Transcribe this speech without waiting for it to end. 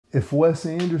If Wes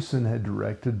Anderson had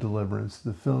directed Deliverance,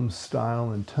 the film's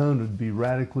style and tone would be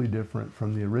radically different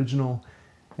from the original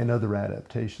and other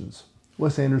adaptations.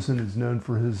 Wes Anderson is known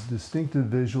for his distinctive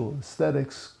visual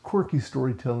aesthetics, quirky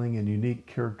storytelling, and unique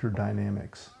character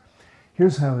dynamics.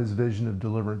 Here's how his vision of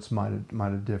Deliverance might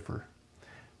have differed.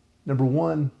 Number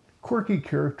one, quirky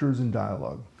characters and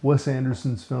dialogue. Wes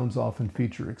Anderson's films often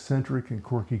feature eccentric and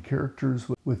quirky characters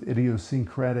with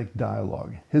idiosyncratic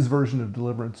dialogue. His version of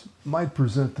Deliverance might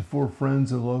present the four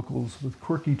friends and locals with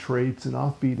quirky traits and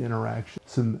offbeat interaction.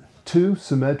 Two,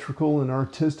 symmetrical and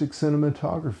artistic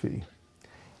cinematography.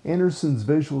 Anderson's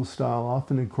visual style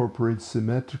often incorporates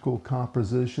symmetrical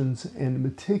compositions and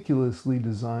meticulously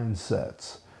designed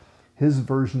sets. His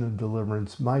version of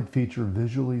Deliverance might feature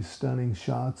visually stunning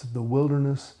shots of the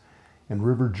wilderness and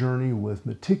river journey with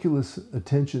meticulous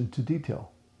attention to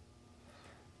detail.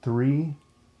 3.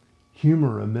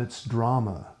 Humor amidst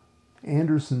drama.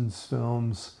 Anderson's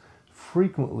films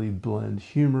frequently blend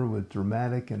humor with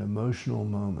dramatic and emotional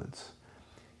moments.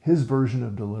 His version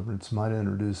of Deliverance might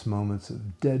introduce moments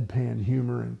of deadpan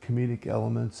humor and comedic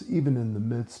elements even in the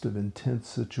midst of intense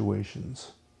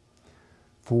situations.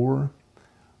 4.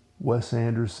 Wes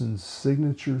Anderson's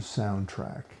signature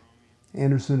soundtrack.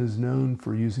 Anderson is known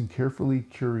for using carefully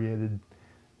curated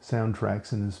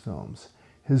soundtracks in his films.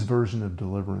 His version of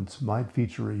Deliverance might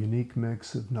feature a unique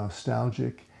mix of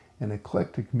nostalgic and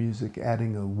eclectic music,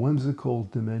 adding a whimsical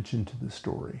dimension to the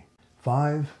story.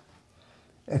 5.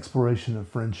 Exploration of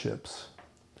friendships.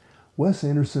 Wes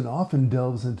Anderson often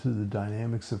delves into the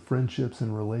dynamics of friendships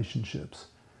and relationships.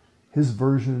 His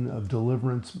version of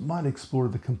Deliverance might explore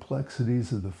the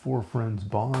complexities of the four friends'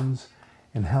 bonds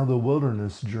and how the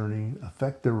wilderness journey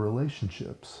affect their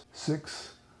relationships.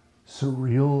 6.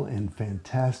 Surreal and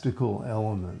fantastical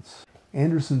elements.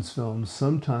 Anderson's films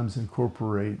sometimes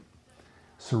incorporate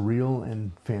surreal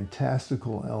and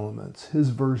fantastical elements. His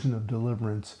version of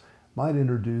Deliverance might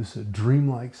introduce a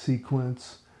dreamlike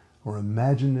sequence or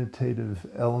imaginative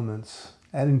elements,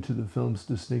 adding to the film's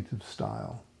distinctive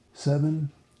style. 7.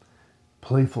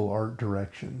 Playful art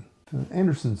direction.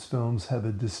 Anderson's films have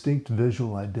a distinct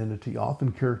visual identity,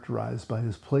 often characterized by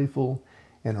his playful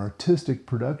and artistic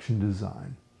production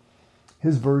design.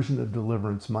 His version of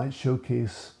Deliverance might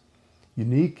showcase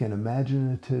unique and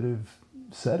imaginative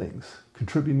settings,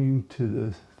 contributing to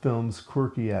the film's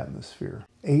quirky atmosphere.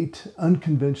 8.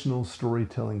 Unconventional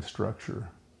storytelling structure.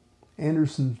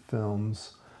 Anderson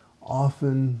films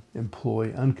often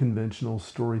employ unconventional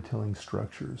storytelling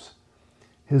structures.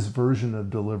 His version of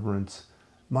Deliverance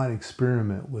might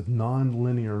experiment with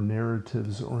non-linear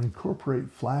narratives or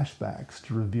incorporate flashbacks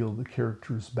to reveal the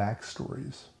characters'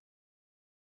 backstories.